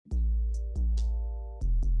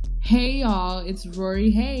Hey y'all, it's Rory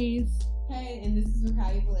Hayes. Hey, and this is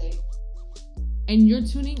Rakaya Blake. And you're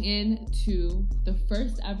tuning in to the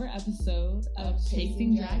first ever episode of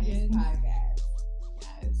Chasing Dragons podcast.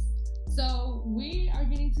 Yes. So we are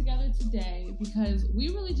getting together today because we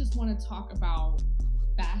really just want to talk about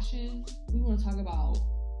fashion. We want to talk about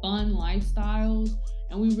fun lifestyles,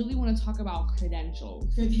 and we really want to talk about credentials.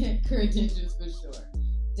 Credentials for sure.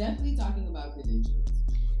 Definitely talking about credentials.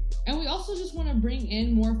 And we also just want to bring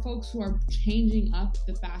in more folks who are changing up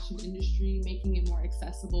the fashion industry, making it more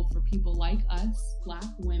accessible for people like us, Black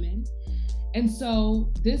women. And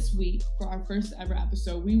so this week, for our first ever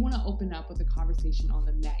episode, we want to open up with a conversation on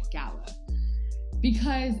the Met Gala.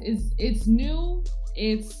 Because it's new,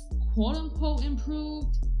 it's quote unquote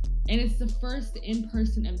improved, and it's the first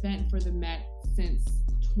in-person event for the Met since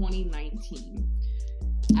 2019.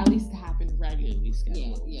 At least it happened regularly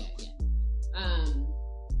scheduled. Yeah.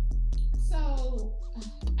 So,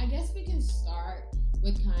 I guess we can start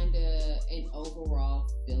with kind of an overall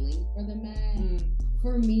feeling for the Met.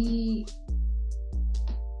 For me,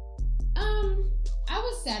 I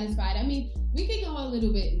was satisfied. I mean, we could go a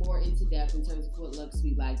little bit more into depth in terms of what looks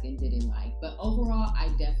we liked and didn't like. But overall, I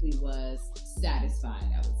definitely was satisfied,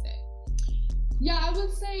 I would say. Yeah, I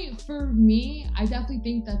would say for me, I definitely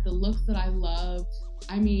think that the looks that I loved,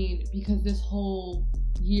 because this whole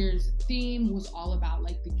year's theme was all about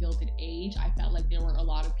like the Gilded Age. I felt like there were a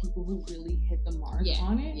lot of people who really hit the mark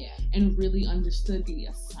on it and really understood the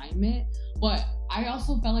assignment. But I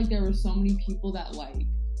also felt like there were so many people that like,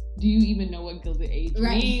 do you even know what Gilded Age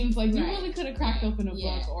means? Like, you really could have cracked open a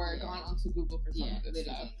book or gone onto Google for some of this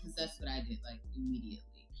stuff. Because that's what I did like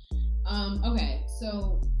immediately. Okay,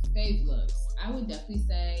 so fave looks. I would definitely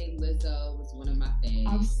say Lizzo was one of my faves.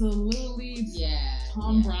 Absolutely. Yeah.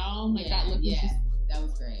 Tom Brown, like that look was just... That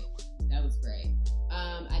was great.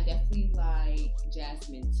 I definitely like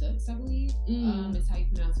Jasmine Tooks, I believe. Is how you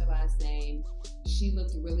pronounce her last name. She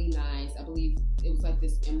looked really nice. I believe it was like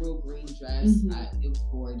this emerald green dress. It was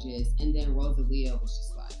gorgeous. And then Rosalia was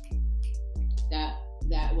just like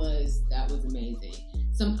that was amazing.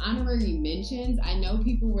 Some honorary mentions. I know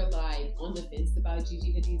people were like on the fence about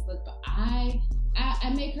Gigi Hadid's look, but I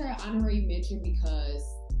make her an honorary mention because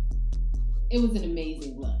it was an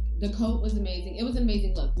amazing look. The coat was amazing. It was an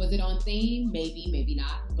amazing look. Was it on theme? Maybe, maybe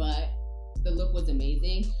not. But the look was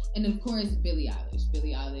amazing. And of course, Billie Eilish.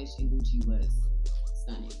 Billie Eilish and Gucci was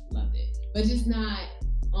stunning. Loved it. But just not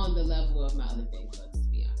on the level of my other fave looks, to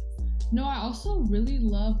be honest. No, I also really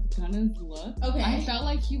loved Gunna's look. Okay. I felt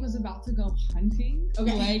like he was about to go hunting.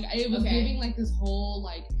 Okay. Like, it was giving like this whole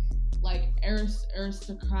like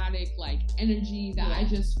aristocratic like energy that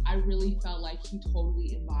I really felt like he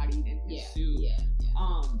totally embodied in his suit.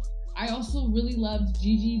 I also really loved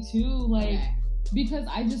Gigi too, because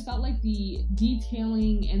I just felt like the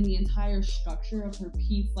detailing and the entire structure of her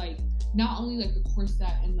piece, like not only like the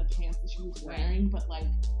corset and the pants that she was wearing, but like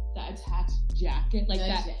the attached jacket, like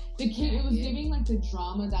that. It was giving like the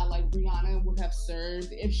drama that like Rihanna would have served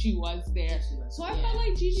if she was there. So I felt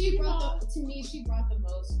like Gigi, she brought the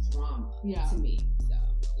most drama to me. So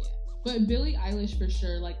But Billie Eilish for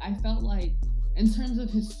sure. Like I felt like in terms of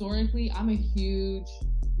historically, I'm a huge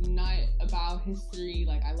nut about history.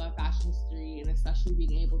 Like I love fashion history, and especially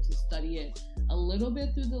being able to study it a little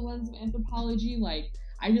bit through the lens of anthropology. Like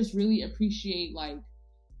I just really appreciate like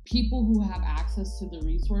people who have access to the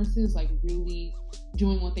resources, like really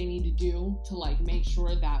doing what they need to do to like make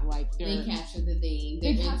sure that like they capture the thing,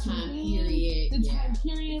 the time period.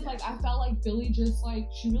 Exactly. Like I felt like Billie just like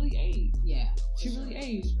she really aged. Yeah, she really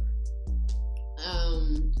aged.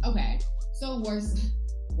 Okay, so worst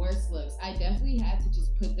looks. I definitely had to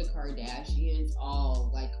just put the Kardashians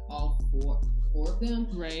all four of them.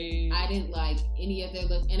 Right. I didn't like any of their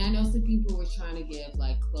looks, and I know some people were trying to give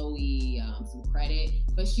like Khloe some credit,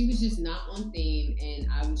 but she was just not on theme, and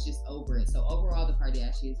I was just over it. So overall, the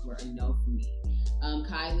Kardashians were a no for me.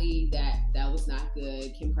 Kylie, that was not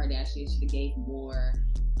good. Kim Kardashian should have gave more.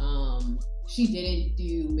 She didn't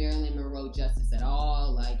do Marilyn Monroe justice at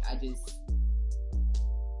all. Like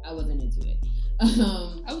I wasn't into it.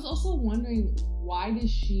 I was also wondering why is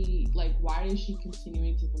she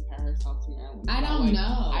continuing to compare herself to Marilyn Monroe? I don't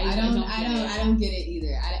know. I don't get it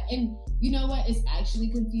either. And you know what? It's actually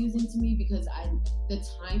confusing to me because the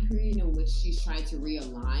time period in which she's trying to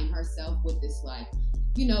realign herself with this like,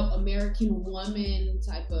 American woman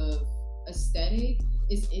type of aesthetic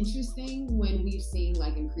is interesting when we've seen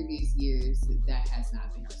like in previous years that has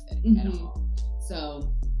not been her aesthetic at all.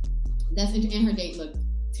 So that's and her date looked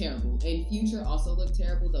terrible, and Future also looked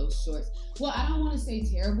terrible. Those shorts, well, I don't want to say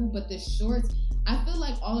terrible, but the shorts, I feel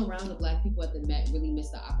like all around the Black people at the Met really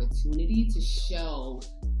missed the opportunity to show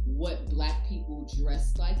what Black people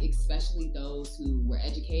dressed like, especially those who were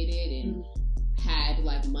educated and had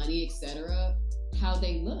like money, etc. How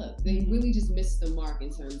they look. They really just missed the mark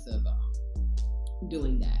in terms of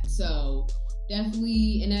doing that. So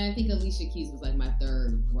definitely, and then I think Alicia Keys was like my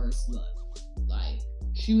third worst look. Like,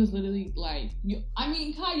 she was literally like,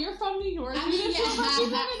 Kai, you're from New York. You didn't as a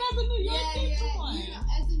New York kid. Come on.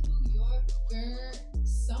 As a New Yorker,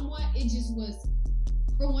 somewhat, it just was,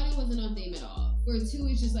 for one, it wasn't on theme at all. For two,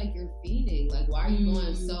 it's just like you're fiending. Like, why are you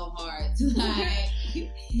going so hard to like? No, you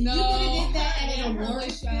could have did that at an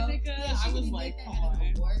award show. I was like, come on, at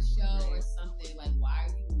an award show or something. Like, why are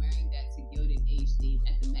you wearing that to Gilded Age theme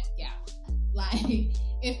at the Met Gala? Like,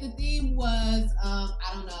 if the theme was,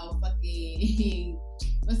 I don't know, fucking,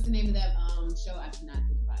 what's the name of that show? I cannot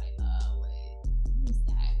think about it. Who was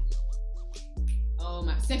that? Oh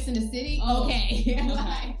my, Sex and the City. Oh, okay.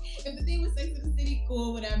 Like, if the theme was Sex and the City,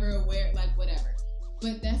 cool, whatever. Whatever.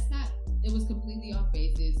 But that's not. It was completely off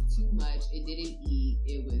basis. Too much. It didn't eat.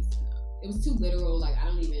 It was too literal. Like, I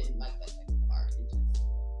don't even like that type of art. It just...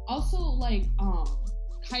 Also, like,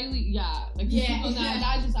 Kylie, people that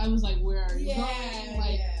I was like, where are you going?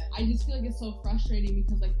 Like, I just feel like it's so frustrating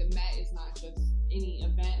because like the Met is not just any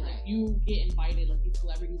event. Like, you get invited, like these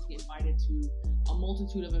celebrities get invited to a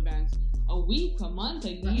multitude of events, a week, a month,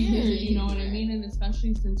 a year. You know what I mean? And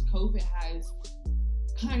especially since COVID has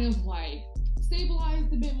kind of like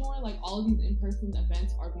stabilized a bit more, like all of these in-person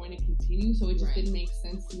events are going to continue. So it just didn't make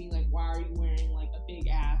sense to me. Like, why are you wearing like a big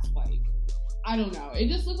ass like? I don't know. It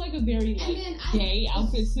just looked like a very like gay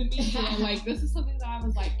outfit to me. And like, this is something that I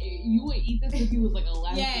was like, you would eat this if you was like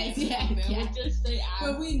 11. Yes. With your straight ass.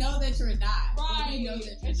 But we know that you're not. Right. We know that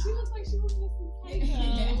you're and she looked like she was missing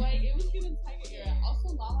Tyga. Like, it was giving Tyga era. Also,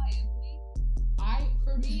 Lala Anthony.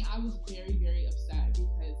 I was very, very upset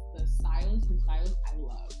because her stylist, I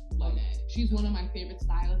love. Like, she's one of my favorite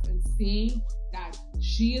stylists, and seeing that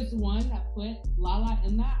she is the one that put Lala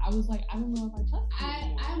in that, I was like, I don't know if I trust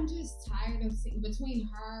her. I'm just tired of seeing between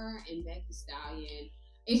her and Meg Thee Stallion.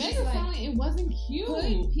 Meg Thee Stallion, it wasn't cute.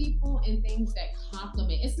 Put people in things that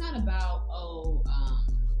compliment. It's not about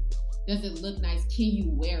does it look nice? Can you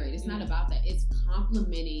wear it? It's not about that. It's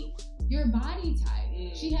complimenting your body type.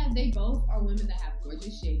 They both are women that have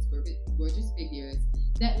gorgeous shapes, gorgeous figures.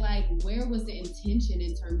 That like, where was the intention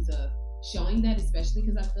in terms of showing that? Especially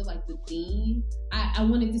because I feel like the theme, I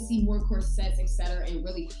wanted to see more corsets, etc., and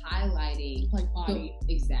really highlighting like body.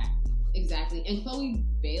 Exactly. And Chloe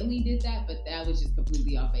Bailey did that, but that was just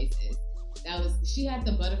completely off basis. She had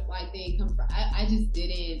the butterfly thing come from. I just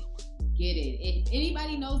didn't get it. If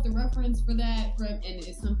anybody knows the reference for that, and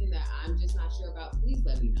it's something that I'm just not sure about, please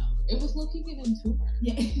let me know. It was looking given tumor.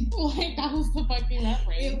 Yeah, like that was the fucking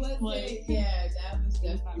reference. It was like, that was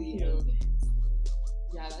definitely cute.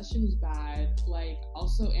 Yeah, that shit was bad. Like,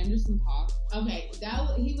 also Anderson .Paak. Okay,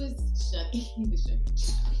 he was shucking.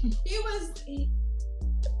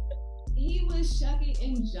 He was shucking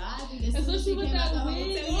and jiving. Especially with that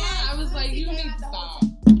wig. I was like, you need to stop.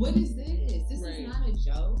 What is this? This is not a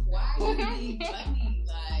joke. Why are you being funny?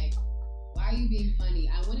 Like, why are you being funny?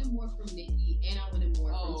 I wanted more from Nicki, and I wanted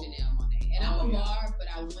more from Janelle Monáe. And I'm a bar, but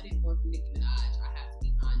I wanted more from Nicki Minaj. I have to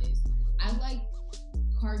be honest. I like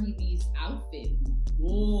Cardi B's outfit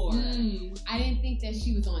more. I didn't think that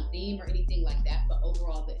she was on theme or anything like that, but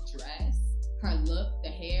overall, the dress, her look, the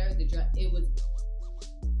hair, the dress, it was,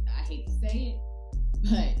 I hate to say it,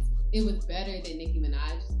 but it was better than Nicki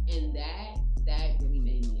Minaj, and that really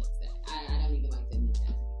made me upset. I don't even like to admit that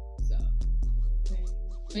to me. So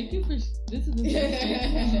thank you for this is the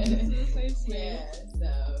safe space. Yeah, so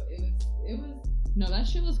it was no, that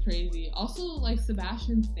shit was crazy. Also, like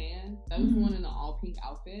Sebastian Stan, that was the one in the all pink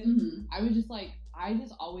outfit. I was just like, I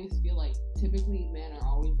just always feel like typically men are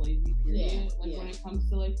always lazy, period. When it comes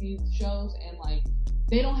to like these shows, and like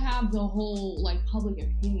they don't have the whole like public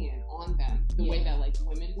opinion on them the way that like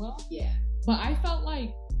women will. Yeah. But I felt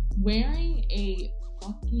like wearing a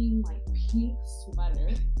fucking like pink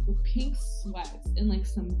sweater with pink sweats and like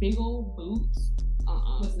some big old boots.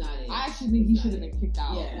 Was not it. I actually think he should have been kicked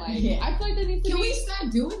out. Yeah. Like, I feel like that needs to Can we start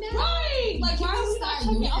doing that? Right! Like, why are we not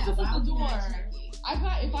checking outfits at the door?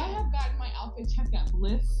 If I have gotten my outfit checked at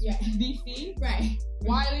Bliss, DC,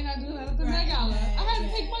 why are they not doing that at the Met Gala? I had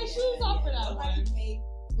to take my shoes off for that one. Paid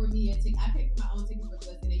for me a ticket. I paid for my own ticket for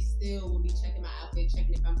Bliss, and they still will be checking my outfit,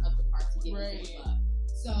 checking if I'm up to par to get me to the club.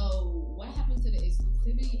 So, what happened to the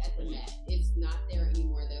exclusivity at the Met? It's not there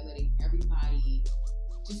anymore. They're letting everybody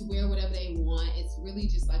just wear whatever they want. It's really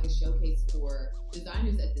just like a showcase for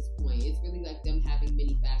designers at this point. It's really like them having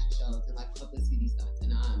mini fashion shows and like publicity stunts,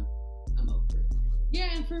 and I'm over it.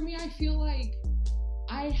 for me, I feel like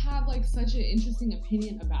I have like such an interesting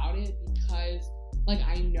opinion about it because like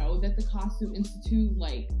I know that the Costume Institute,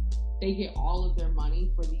 like, they get all of their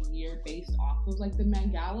money for the year based off of like the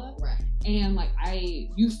Met Gala. Right. And like I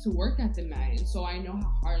used to work at the Met, and so I know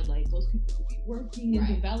how hard like those people would be working in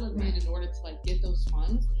development in order to like get those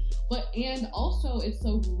funds. But and also it's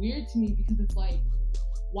so weird to me because it's like,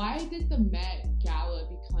 why did the Met Gala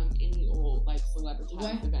become any old like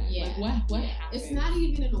celebritized event? Yeah. Like what happened? It's not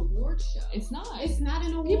even an award show. It's not. It's not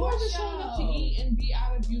an award show. People are just showing up to eat and be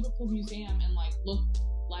at a beautiful museum and like look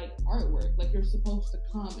like artwork. Like you're supposed to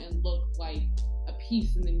come and look like a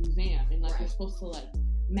piece in the museum, and like you're supposed to like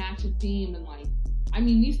match a theme, and like I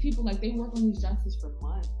mean these people like they work on these dresses for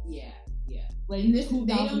months. Yeah. Like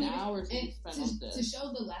 2,000 hours and spent on this. To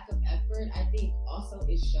show the lack of effort, I think also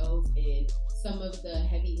it shows in some of the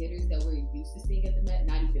heavy hitters that we're used to seeing at the Met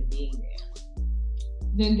not even being there.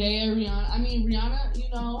 Zendaya, Rihanna. I mean, Rihanna, you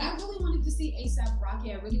know. I really wanted to see A$AP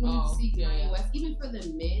Rocky. I really wanted to see Kanye West. Even for the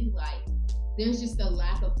men, like, there's just a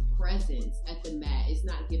lack of presence at the Met. It's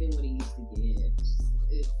not giving what it used to give.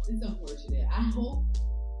 It's unfortunate. I hope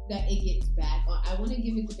that it gets back on. I want to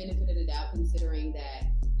give it the benefit of the doubt, considering that,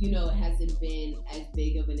 you know, it hasn't been as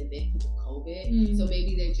big of an event because of COVID. Mm-hmm. So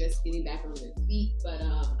maybe they're just getting back on their feet. But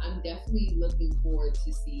I'm definitely looking forward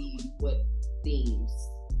to see what themes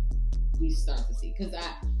we start to see. Because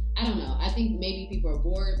I don't know. I think maybe people are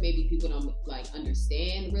bored. Maybe people don't like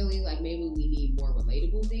understand really. Like maybe we need more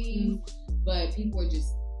relatable themes. Mm-hmm. But people are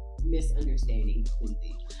just misunderstanding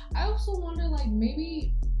completely. I also wonder, like,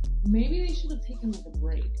 maybe they should have taken like a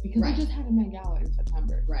break because they just had a Met Gala in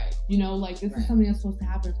September. Right. You know, like this is something that's supposed to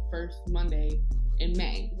happen first Monday in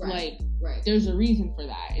May. Right. Like, there's a reason for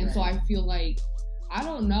that. And so I feel like, I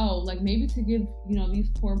don't know, like maybe to give, you know, these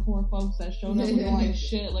poor folks that showed up with like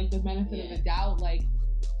shit, like the benefit of the doubt. Like,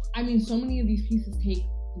 I mean, so many of these pieces take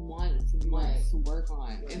months and months to work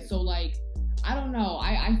on. And so like, I don't know.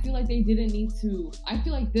 I feel like they didn't need to. I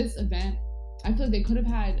feel like this event, I feel like they could have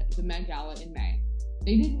had the Met Gala in May.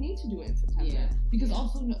 They didn't need to do it in September because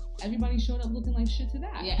also everybody showed up looking like shit to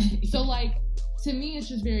that. Yeah. So like, to me, it's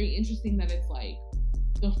just very interesting that it's like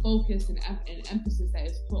the focus and emphasis that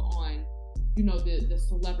is put on, you know, the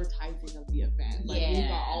celebritizing of the event. Like we've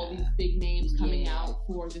got all these big names coming out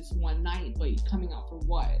for this one night, but coming out for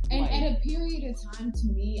what? And like, at a period of time, to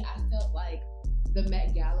me, I felt like the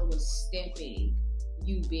Met Gala was stamping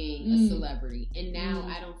you being a celebrity, and now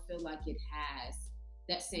I don't feel like it has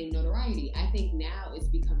that same notoriety. I think now it's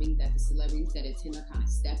becoming that the celebrities that attend are kind of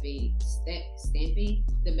stamping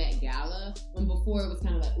the Met Gala, when before it was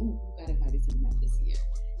kind of like, ooh, who got invited to the Met this year?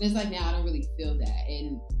 And it's like now I don't really feel that,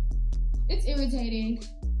 and it's irritating.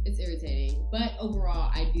 But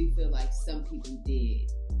overall, I do feel like some people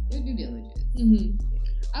did their due diligence. Mm-hmm.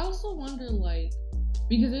 I also wonder, like,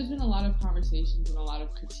 because there's been a lot of conversations and a lot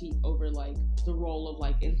of critique over like the role of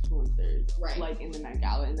like influencers, like in the Met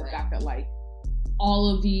Gala, and the fact that like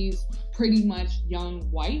all of these pretty much young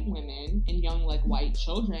white women and young like white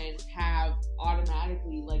children have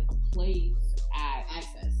automatically like a place at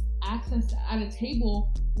access at a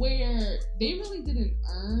table where they really didn't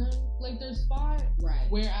earn like their spot,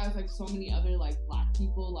 whereas like so many other like black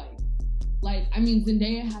people like I mean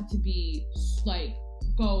Zendaya had to be like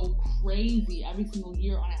go crazy every single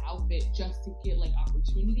year on an outfit just to get like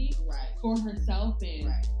opportunity for herself,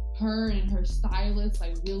 and her and her stylist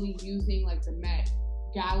like really using like the Met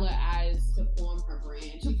Gala as to form her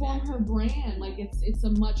brand. Like it's a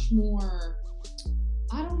much more,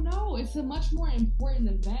 I don't know, it's a much more important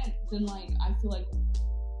event than like I feel like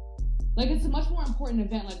it's a much more important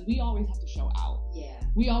event. Like we always have to show out.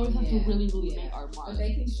 We always have to really make our mark. But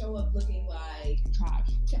they can show up looking like trash.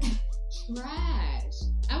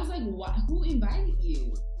 I was like, what? Who invited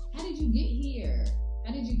you? How did you get here?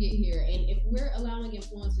 And if we're allowing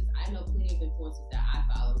influencers, I know plenty of influencers that I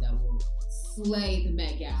follow that will slay the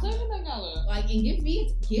Met Gala. Like, and give me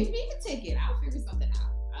a ticket. I'll figure something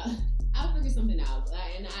out.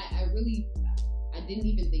 And I didn't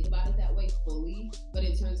even think about it that way fully. But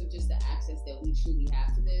in terms of just the access that we truly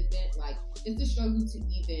have to the event, like, it's a struggle to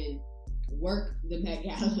even work the Met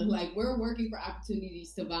Gala. Like, we're working for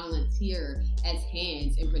opportunities to volunteer as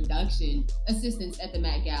hands in production assistants at the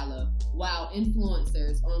Met Gala, while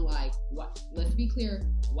influencers on like, let's be clear,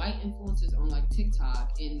 white influencers on like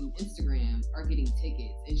TikTok and Instagram are getting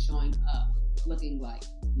tickets and showing up looking like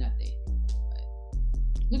nothing.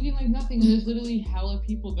 There's literally hella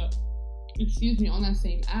people that, on that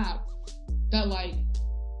same app that like,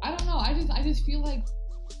 I don't know, I just feel like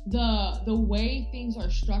the way things are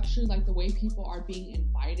structured, like the way people are being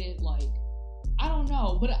invited, like I don't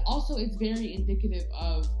know, but also it's very indicative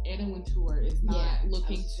of Anna Wintour is not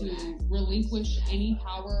looking to relinquish any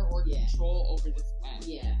power or control over this event.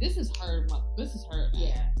 Yeah, this is her event.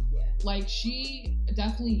 Yeah. Like, she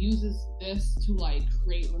definitely uses this to like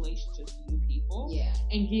create relationships with new people. Yeah,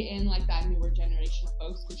 and get in like that newer generation of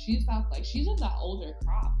folks, because she's of that older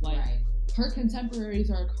crop. Like, her contemporaries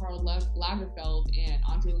are Karl Lagerfeld and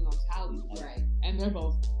Andre Leon Talley. Like, and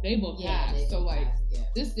they both passed. So like,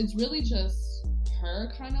 this, it's really just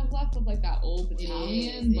her kind of left of like that old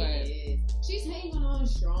battalion. But she's hanging on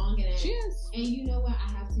strong, and she is. And you know what?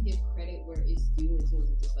 I have to give credit where it's due in terms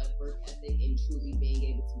of just like work ethic and truly being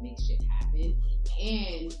able to make shit happen.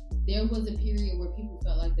 And there was a period where people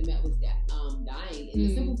felt like the Met was dying, and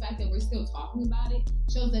the simple fact that we're still talking about it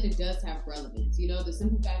shows that it does have relevance. You know, the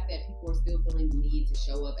simple fact that people are still feeling the need to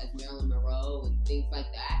show up as Marilyn Monroe and things like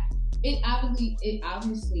that. It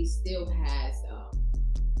obviously still has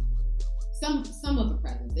some of a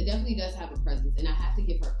presence. It definitely does have a presence, and I have to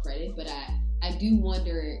give her credit. But I do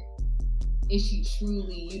wonder, is she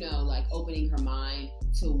truly, you know, like opening her mind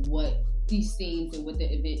to what these themes and what the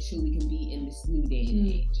event truly can be in this new day and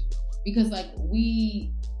age? Because like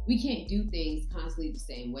we can't do things constantly the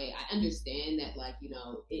same way. I understand that, like, you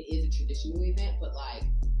know, it is a traditional event, but like,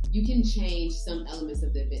 you can change some elements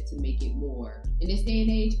of the event to make it more in this day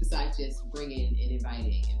and age, besides just bringing and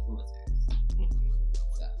inviting influencers.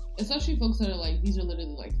 So, especially folks that are like, these are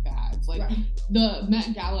literally like fads. Like the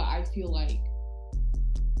Met Gala, I feel like,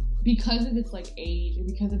 because of its like age and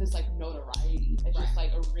because of its like notoriety, it's just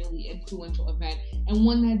like a really influential event, and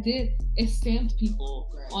one that it stamped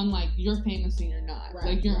people on like, you're famous and you're not,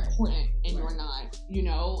 like you're important and you're not, you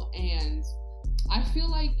know. And I feel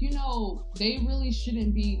like, you know, they really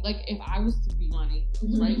shouldn't be like, if I was to be running,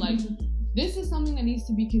 right, like this is something that needs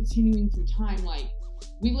to be continuing through time. Like,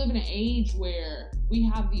 we live in an age where we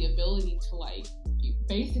have the ability to like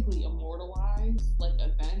basically immortalize like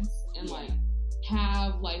events and like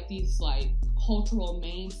have like these like cultural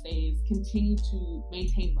mainstays continue to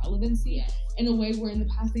maintain relevancy in a way where in the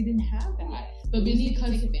past they didn't have that. But we need to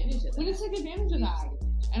take advantage of that.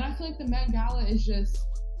 And I feel like the Met Gala is just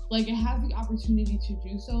like, it has the opportunity to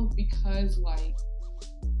do so because, like,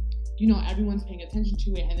 you know, everyone's paying attention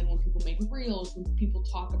to it, and then when people make reels, when people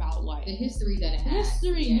talk about like the history that it has,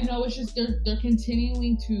 you know, it's just they're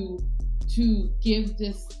continuing to give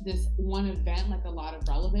this one event like a lot of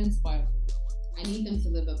relevance. But I need them to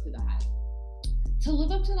live up to the hype.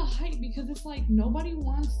 Because it's like, nobody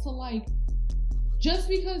wants to like, just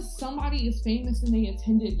because somebody is famous and they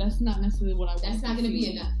attended, that's not necessarily what I want. That's not going to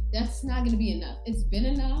be enough. That's not going to be enough. It's been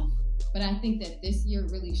enough, but I think that this year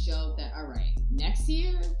really showed that, all right, next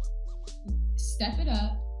year, step it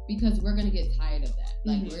up, because we're going to get tired of that.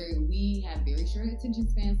 Like, we have very short attention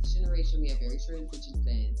spans, this generation, we have very short attention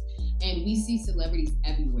spans, and we see celebrities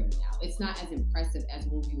everywhere now. It's not as impressive as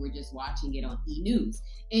when we were just watching it on E! News.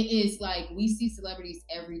 It is like, we see celebrities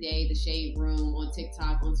every day, the Shade Room, on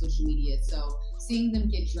TikTok, on social media. So seeing them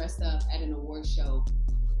get dressed up at an award show,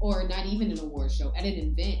 or not even an award show, at an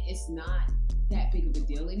event, it's not that big of a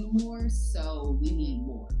deal anymore. So we need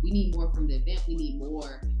more. We need more from the event. We need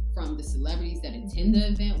more from the celebrities that attend the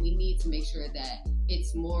event. We need to make sure that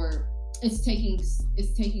it's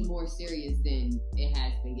taking more serious than it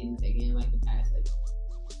has been getting taken in like the past like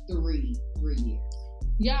three years.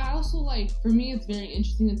 Yeah, I also like, for me, it's very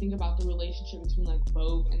interesting to think about the relationship between like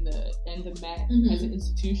Vogue and the Met as an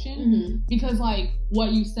institution, because like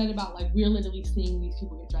what you said about like, we're literally seeing these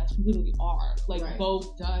people get dressed, we literally are. Like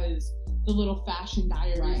Vogue does the little fashion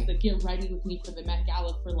diaries that get ready with me for the Met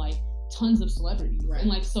Gala for like tons of celebrities, and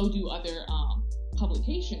like so do other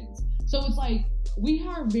publications. So it's like, we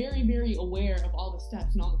are very, very aware of all the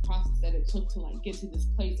steps and all the process that it took to like get to this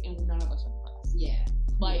place, and none of us are impressed.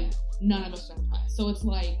 None of us are impressed. So it's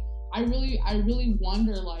like, I really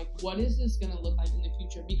wonder, like, what is this gonna look like in the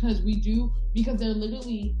future? Because they're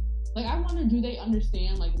literally like, I wonder, do they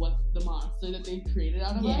understand like what the monster that they've created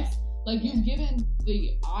out of us? Like, you've given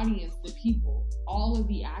the audience, the people, all of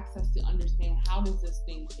the access to understand, how does this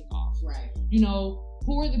thing take off? You know,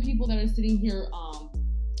 who are the people that are sitting here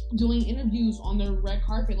doing interviews on the red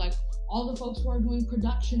carpet? Like, all the folks who are doing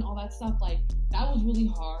production, all that stuff, like, that was really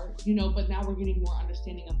hard, you know, but now we're getting more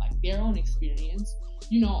understanding of like their own experience,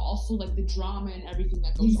 you know, also like the drama and everything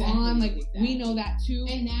that goes on, like we know that too.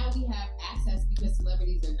 And now we have access because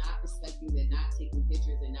celebrities are not respecting, they're not taking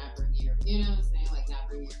pictures, they're not bringing your, you know what I'm saying, like not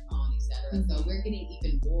bringing your phone, etc. So we're getting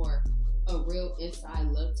even more a real inside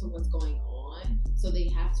look to what's going on. So they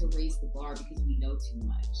have to raise the bar because we know too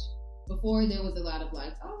much. Before there was a lot of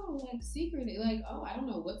like, oh, like secret, like, oh, I don't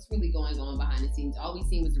know what's really going on behind the scenes. All we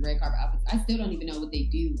seen was the red carpet outfits. I still don't even know what they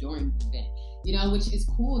do during the event, you know, which is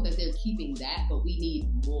cool that they're keeping that, but we need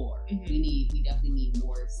more. We definitely need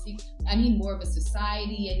more. I need more of a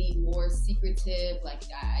society. I need more secretive. Like,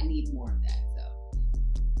 I need more of that. So,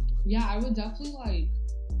 yeah, I would definitely like.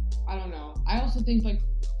 I don't know. I also think like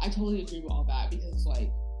I totally agree with all that because like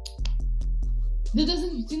there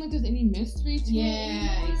doesn't seem like there's any mystery to it.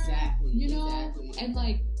 Yeah, exactly. You know, exactly. And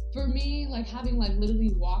like for me, like having like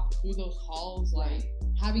literally walked through those halls, like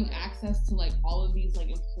having access to like all of these like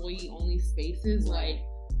employee only spaces, like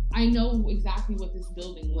I know exactly what this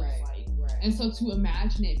building looks like. Right. And so to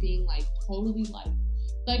imagine it being like totally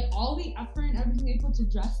like all the effort and everything they put to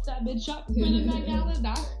dress that bitch up for the Met Gala,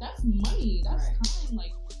 that's money. That's time.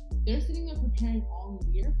 Like they're sitting there preparing all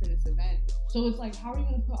year for this event. So it's like, how are you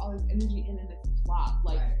going to put all this energy in and it's flop?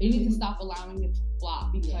 Like they need to stop allowing it to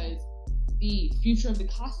flop because the future of the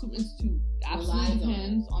costume institute absolutely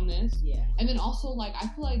depends on this. Yeah. And then also like I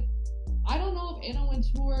feel like I don't know if Anna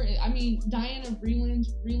Wintour, I mean Diana Vreeland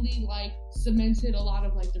really like cemented a lot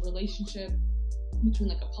of like the relationship between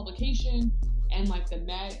like a publication and like the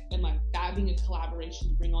Met and like that being a collaboration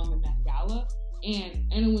to bring on the Met Gala.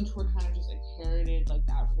 And Anna Wintour kind of just inherited like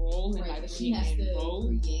that role and like she has to create her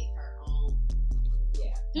own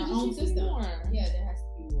her own own system. More. Yeah, there has to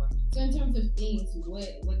be more. So in terms of themes,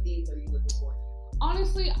 what themes are you looking for?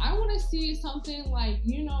 Honestly, I want to see something like,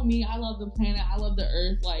 you know me, I love the planet, I love the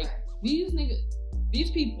earth. Like these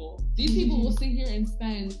people will sit here and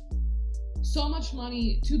spend so much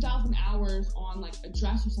money, 2,000 hours on like a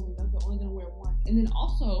dress or something that they're only gonna wear once, and then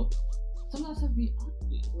also some of that stuff be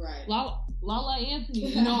ugly. Right. Lala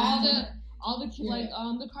Anthony, you know, all the like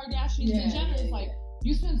the Kardashians and Jenners, like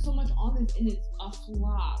you spend so much on this and it's a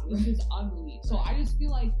flop. This is ugly. So I just feel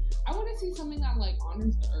like I want to see something that like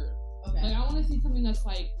honors the earth. Okay. Like I want to see something that's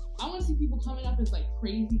like I want to see people coming up as like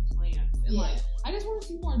crazy plants and like I just want to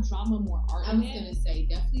see more drama, more art. I was gonna say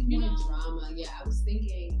definitely more drama. Yeah, I was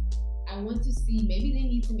thinking I want to see maybe they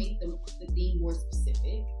need to make the theme more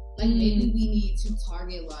specific. Like maybe we need to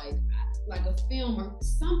target like a film or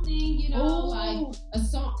something, you know, like a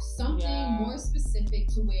song, something more specific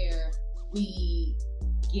to where we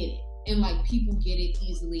get it and like people get it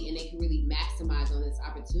easily and they can really maximize on this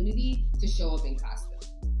opportunity to show up in costume.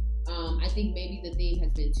 I think maybe the theme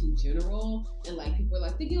has been too general and like people are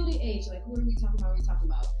like the Gilded Age, like what are we talking about? Are we talking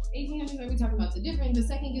about 1800s? Are we talking about the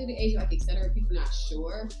second Gilded Age, like etc.? People not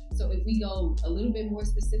sure. So if we go a little bit more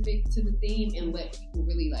specific to the theme and let people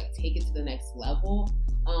really like take it to the next level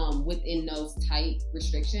within those tight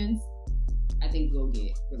restrictions, I think we'll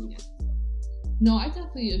get really nice. No, I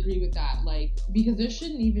definitely agree with that. Like, because there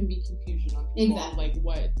shouldn't even be confusion on people on like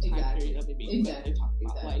what time period of it being that they're talking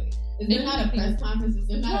about. Like, is there not a press conference? Is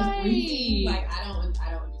there not a briefing? Like, I don't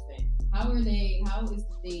understand. How is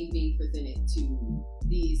the thing being presented to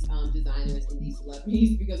these designers and these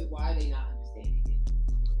celebrities? Because why are they not understanding it?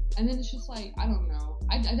 And then it's just like, I don't know.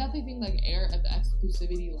 I definitely think like air at the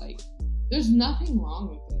exclusivity, like, there's nothing wrong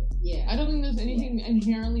with it. Yeah. I don't think there's anything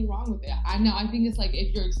inherently wrong with it. I think it's like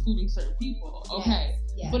if you're excluding certain people, okay.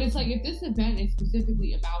 Yes. But it's like if this event is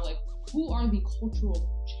specifically about like who are the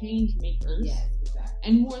cultural change makers,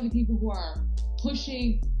 and who are the people who are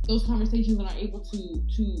pushing those conversations and are able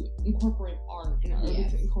to incorporate art and are able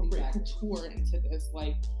to incorporate couture into this,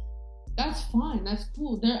 like that's fine, that's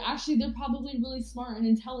cool. They're probably really smart and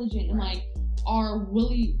intelligent and like are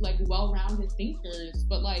really like well-rounded thinkers,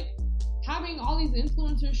 but like having all these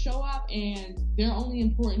influencers show up and they're only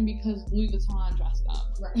important because Louis Vuitton dressed them.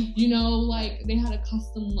 Right. You know, like they had a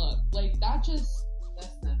custom look. Like that's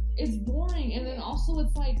nothing. It's boring. And then also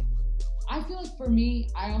it's like, I feel like for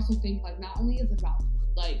me, I also think like not only is it about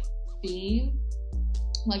like theme,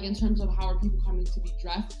 like in terms of how are people coming to be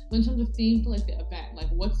dressed, but in terms of theme for like the event, like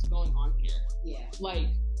what's going on here. Yeah. Like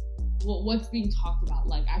what's being talked about.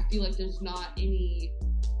 Like I feel like there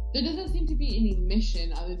doesn't seem to be any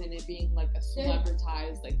mission other than it being like a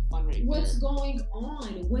celebritized like fundraiser. What's going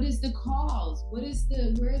on? What is the cause? where is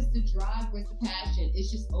the drive? Where's the passion?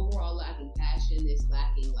 It's just overall lacking passion. It's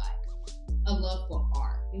lacking like a love for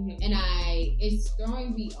art. And it's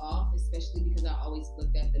throwing me off, especially because I always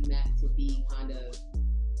looked at the Met to be kind of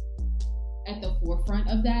at the forefront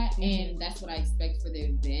of that. And that's what I expect for the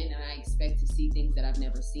event. And I expect to see things that I've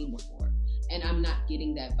never seen before. And I'm not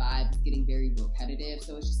getting that vibe. It's getting very repetitive.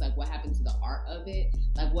 So it's just like, what happened to the art of it?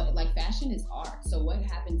 Like fashion is art. So what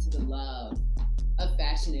happened to the love of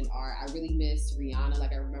fashion and art? I really miss Rihanna.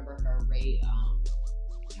 Like I remember her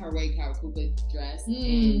her Ray Kawakubo dress,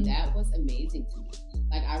 and that was amazing to me.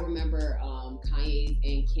 Like, I remember Kanye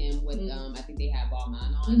and Kim with I think they had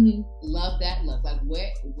Balmain on. Love that look. Like,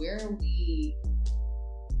 where are we?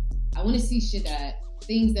 I want to see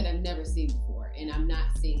things that I've never seen before, and I'm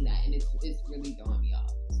not seeing that, and it's really throwing me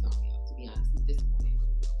off. It's throwing me off, to be honest. It's disappointing.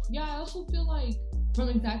 Yeah, I also feel like from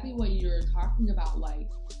exactly what you're talking about, like,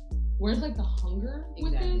 where's like the hunger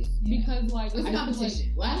with this? Yeah. Because like it's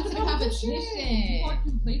competition. What happened to the competition? People are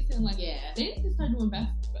complacent. Like, they need to start doing best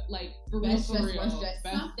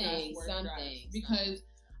something. Because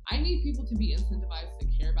I need people to be incentivized to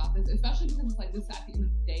care about this, especially because it's like this at the end of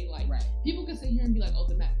the day. Like, people can sit here and be like, "Oh,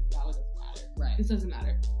 the Met Gala doesn't matter. Right. This doesn't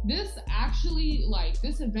matter." This actually, like,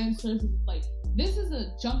 this event serves as like, this is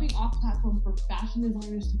a jumping off platform for fashion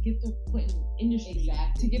designers to get their foot in the industry,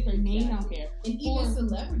 to get their name out there, and even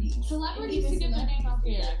celebrities to get their name out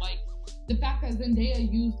there. Like, the fact that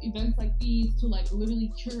Zendaya used events like these to like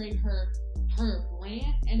literally curate her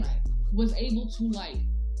brand and was able to like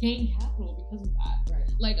gain capital because of that. Right.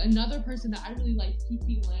 Like, another person that I really like,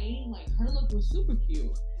 Kiki Lane, like, her look was super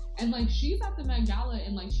cute, and like, she's at the Met Gala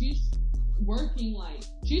and like she's working, like,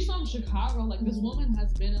 she's from Chicago. Like, this woman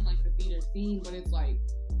has been in like the theater scene, but it's like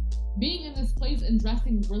being in this place and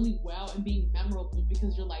dressing really well and being memorable,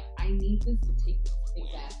 because you're like, I need this to take this away.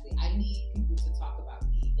 Exactly. I need people to talk about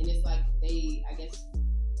me, and it's like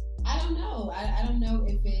I don't know. I don't know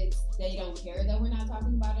if it's they don't care that we're not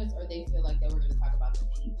talking about us, or they feel like that we're going to talk about them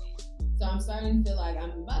anyway. So I'm starting to feel like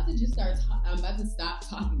I'm about to stop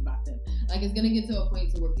talking about them. Like, it's going to get to a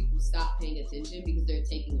point to where people stop paying attention because they're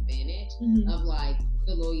taking advantage of like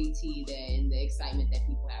the loyalty and the excitement that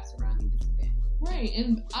people have surrounding this event. Right.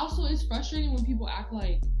 And also, it's frustrating when people act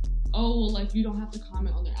like, oh, well, like, you don't have to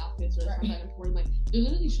comment on their outfits or it's not that important. Like, they're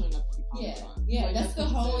literally showing up to be commented on. Yeah, like, that's the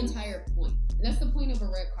whole entire point. And that's the point of a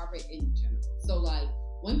red carpet in general. So, like,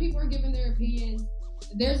 when people are giving their opinions,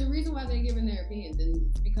 there's a reason why they're giving their opinions, and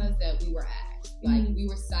it's because that we were asked. Like, we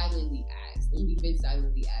were silently asked, and we've been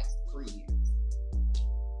silently asked for years.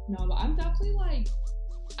 No, but I'm definitely like,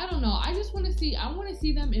 I don't know. I want to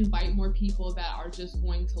see them invite more people that are just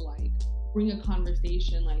going to, like, bring a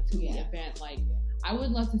conversation, like, to the event. Like, I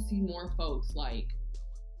would love to see more folks, like,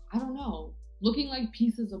 I don't know, looking like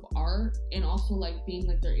pieces of art and also, like, being,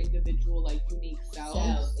 like, their individual, like, unique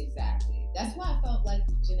selves. Exactly. That's why I felt like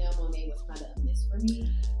Janelle Monáe was kind of a miss for me.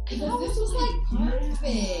 Because this was, like,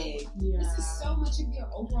 perfect. Yeah. This is so much of your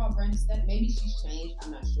overall brand aesthetic. Maybe she's changed,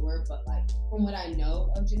 I'm not sure. But, like, from what I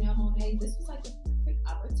know of Janelle Monáe, this was, like, the perfect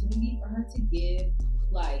opportunity for her to give,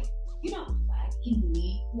 like, you know, Black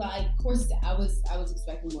elite. Like, of course, I was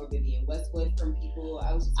expecting more Vivienne Westwood from people.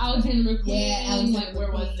 Alexander McQueen. Yeah, Alexander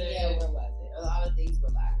where was it? Yeah, where was it? A lot of things were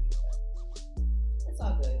lacking, but it's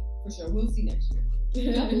all good for sure. We'll see next year.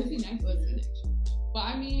 Yeah, we'll see next year. But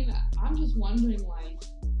I mean, I'm just wondering, like,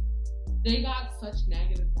 they got such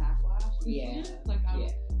negative backlash this year. Like,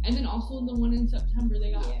 and then also in the one in September,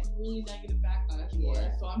 they got really negative backlash for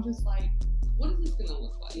it. So I'm just like, what is this gonna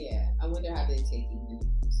look like? Yeah, I wonder how they're taking the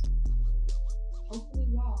news.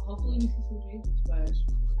 Hopefully we see some changes, but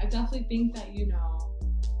I definitely think that, you know,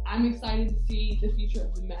 I'm excited to see the future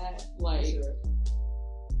of the Met. Like,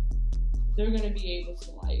 they're gonna be able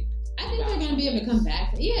to, like, I think they're gonna be able to come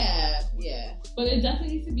back. Yeah. But it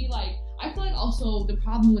definitely needs to be like, I feel like also the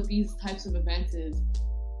problem with these types of events is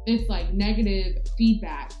it's like negative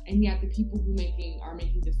feedback, and yet the people who are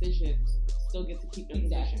making decisions still get to keep their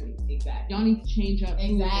positions. Exactly. Y'all need to change up.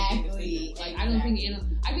 Exactly. Like, I don't think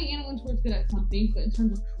I think Anna Wintour's good at some things, but in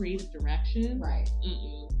terms of creative direction, right,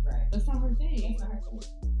 that's not her thing.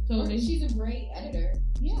 So she's a great editor.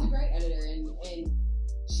 Yeah, she's a great editor, and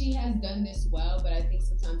she has done this well. But I think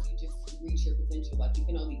sometimes you just reach your potential. Like, you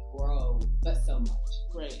can only grow, but so much.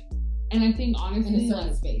 Right. And I think honestly, in a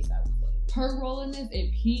certain space, I would say. Her role in this,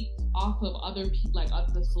 it peaked off of other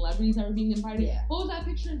the celebrities that were being invited. Yeah. What was that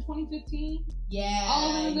picture in 2015?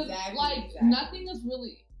 Yeah, exactly. Nothing is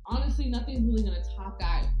really, honestly, nothing's really gonna top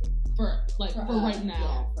that for right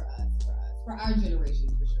now. Yeah, for our generation,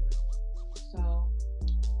 for sure. So,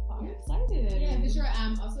 I'm excited. Yeah, for sure.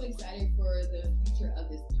 I'm also excited for the future of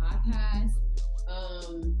this podcast.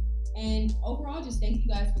 And overall, just thank you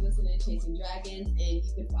guys for listening to Chasing Dragons. And you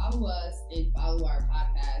can follow us and follow our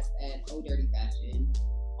podcast at Oh Dirty Fashion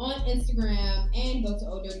on Instagram, and go to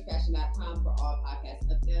ohdirtyfashion.com for all podcast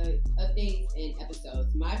updates and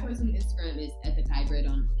episodes. My personal Instagram is @thekybrid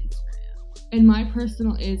on Instagram. And my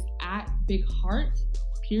personal is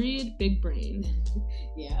 @BigHeart_Big Brain.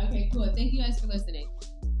 Yeah, okay, cool. Thank you guys for listening.